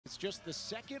just the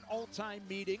second all-time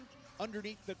meeting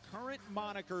underneath the current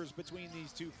monikers between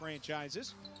these two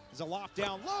franchises. As a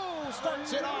lockdown low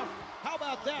starts it off. How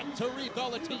about that, Tariq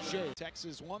Olatishe?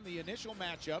 Texas won the initial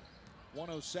matchup,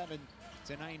 107-92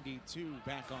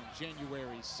 back on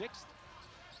January 6th.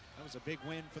 That was a big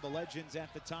win for the Legends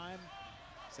at the time,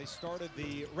 as they started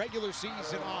the regular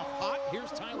season off hot.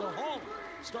 Here's Tyler Hall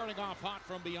starting off hot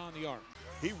from beyond the arc.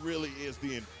 He really is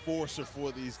the enforcer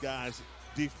for these guys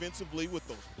defensively with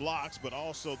those blocks, but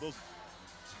also those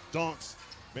dunks.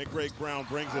 McRae Brown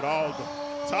brings it all.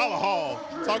 Tyler Hall,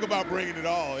 talk about bringing it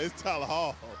all. It's Tyler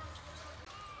Hall.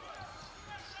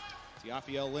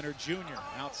 Tiafiel Leonard Jr.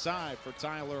 outside for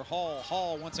Tyler Hall.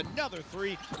 Hall wants another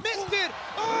three. Missed it!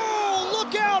 Oh,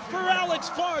 look out for Alex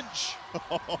Fudge!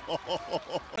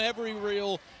 Every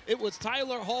reel, it was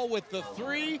Tyler Hall with the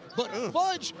three, but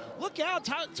Fudge, look out.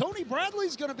 Tony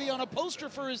Bradley's going to be on a poster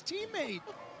for his teammate.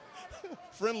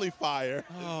 Friendly fire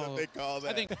is what they call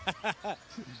that. I think.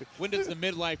 When does the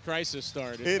midlife crisis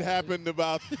start? It happened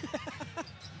about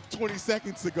 20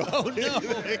 seconds ago. Oh, no.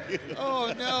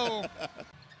 Oh, no.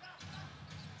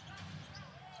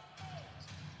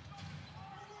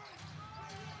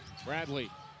 Bradley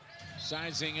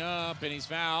sizing up, and he's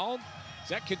fouled. Is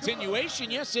that continuation?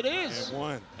 Yes, it is. And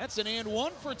one. That's an and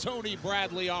one for Tony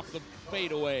Bradley off the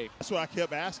fadeaway. That's what I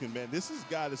kept asking, man. This is a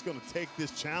guy that's going to take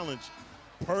this challenge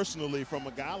personally from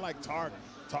a guy like Tark.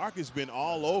 Tark has been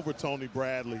all over Tony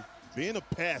Bradley, being a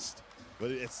pest,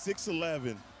 but at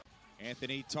 6'11".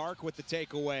 Anthony Tark with the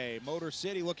takeaway. Motor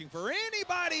City looking for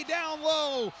anybody down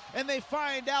low, and they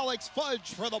find Alex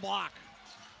Fudge for the block.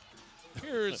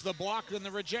 Here's the block and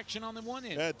the rejection on the one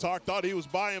end. Yeah, Tark thought he was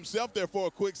by himself there for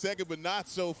a quick second, but not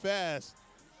so fast.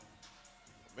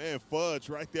 Man, Fudge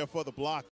right there for the block.